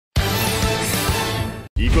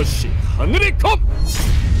이것이 하늘의 검!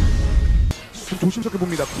 좀 조심스럽게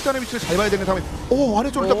봅니다. 쿠단의 위치를 잘 봐야 되는 상황에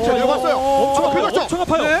아래쪽으로 딱 내려갔어요. 엄청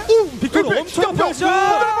아파요. 네. 빅토르 엄청 아파요.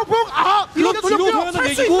 이거 뒤로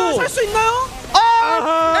살 수 있나요? 살 수 있나요?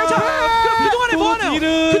 자, 그럼 그동안에 뭐 하나요?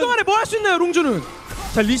 그동안에 뭐 할 수 있나요, 롱주는?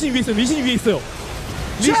 자, 리신 위에 있어요. 리신이 위에 있어요. 자,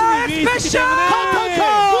 리신이 위에 있기 패션! 때문에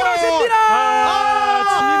무너집니다!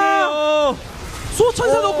 지네요.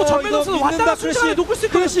 수호천사 넣고 전면 이거 넣어서 왔다가 믿는다, 순식간에 놓을 수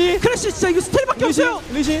있거든요. 크래쉬 진짜 이거 스텔밖에 없어요.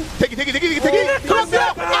 리신. 대기.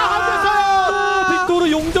 그렇습니다.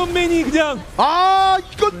 빅토르 용전맨이 그냥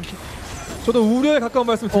이건 저도 우려에 가까운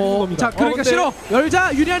말씀 드리는 겁니다. 자, 그러니까 싫어.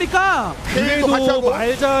 열자 유리하니까. 그래도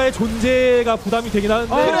말자의 존재가 부담이 되긴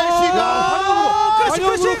하는데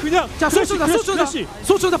크래쉬 그냥 자,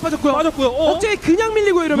 소천사 빠졌고요. 억제에 그냥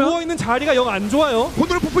밀리고 이러면 누워있는 자리가 영 안 좋아요.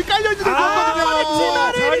 혼돈의 부품이 깔려있는 데서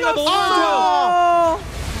자리가 너무 안 좋아요.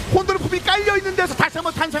 혼돈의 부품이 깔려있는 데서 다시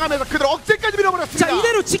한번 탄생하면서 그들 억제까지 밀어버렸습니다. 자,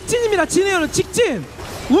 이대로 직진입니다. 진해요는 직진.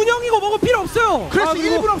 운영이고 뭐고 필요 없어요. 그래서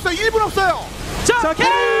 1분 없어요. 자,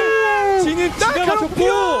 진입 기가 막혔고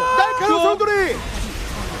날카로운 손돌이.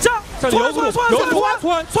 자,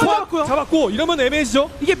 소환 잡았고요. 잡았고 이러면 애매해지죠.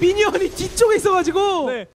 이게 미니언이 뒤쪽에 있어가지고.